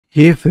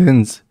Hey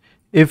friends,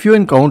 if you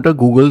encounter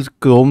Google's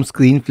Chrome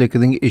screen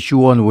flickering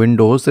issue on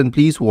Windows, then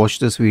please watch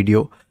this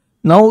video.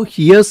 Now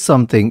here's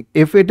something,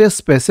 if it is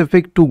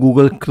specific to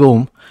Google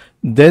Chrome,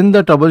 then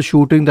the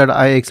troubleshooting that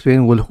I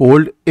explain will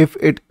hold. If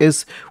it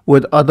is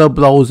with other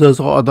browsers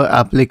or other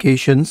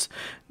applications,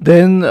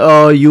 then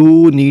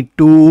you need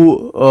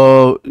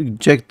to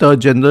check the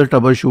general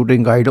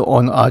troubleshooting guide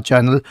on our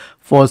channel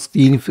for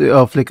screen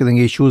flickering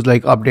issues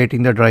like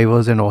updating the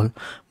drivers and all.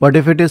 But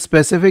if it is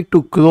specific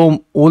to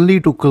Chrome, only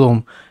to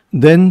Chrome,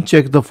 then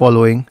check the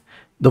following.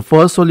 The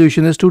first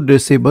solution is to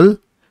disable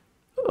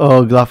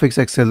graphics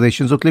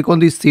acceleration. So click on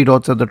these three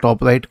dots at the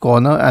top right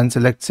corner and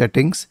select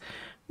settings.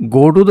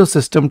 Go to the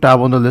system tab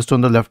on the list on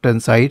the left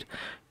hand side.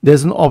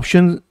 There's an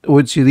option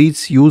which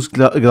reads use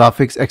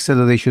graphics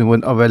acceleration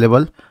when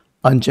available.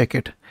 Uncheck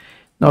it.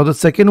 Now the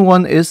second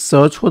one is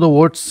search for the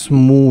word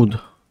smooth.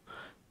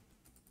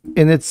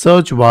 In its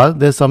search bar,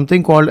 there's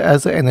something called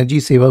as an energy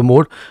saver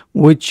mode,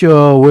 which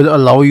will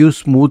allow you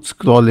smooth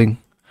scrolling.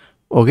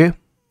 Okay,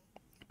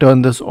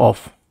 turn this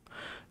off.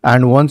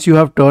 And once you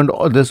have turned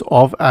this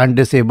off and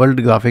disabled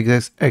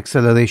graphics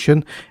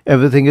acceleration,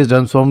 everything is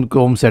done from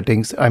Chrome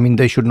settings. I mean,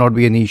 there should not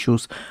be any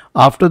issues.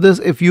 After this,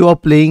 if you are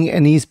playing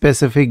any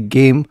specific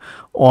game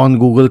on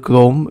Google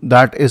Chrome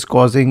that is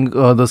causing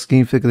the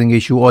screen flickering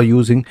issue, or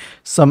using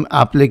some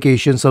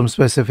application, some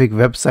specific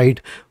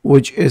website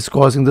which is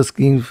causing the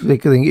screen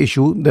flickering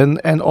issue, then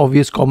an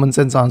obvious common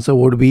sense answer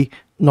would be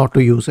not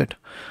to use it.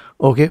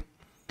 Okay.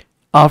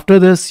 After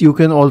this, you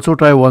can also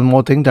try one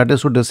more thing, that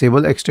is to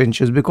disable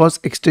extensions, because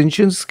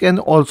extensions can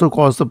also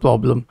cause the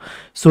problem.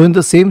 So in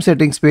the same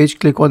settings page,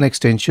 click on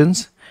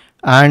extensions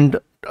and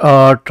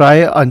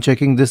try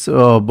unchecking this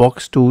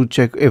box to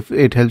check if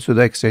it helps with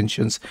the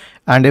extensions.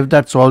 And if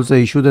that solves the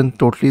issue, then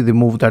totally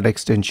remove that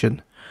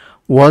extension.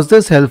 Was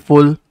this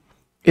helpful?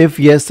 If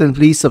yes, then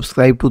please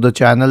subscribe to the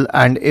channel,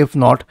 and if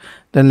not,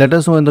 then let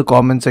us know in the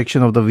comment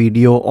section of the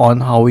video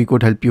on how we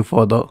could help you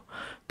further.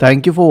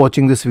 Thank you for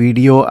watching this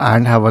video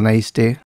and have a nice day.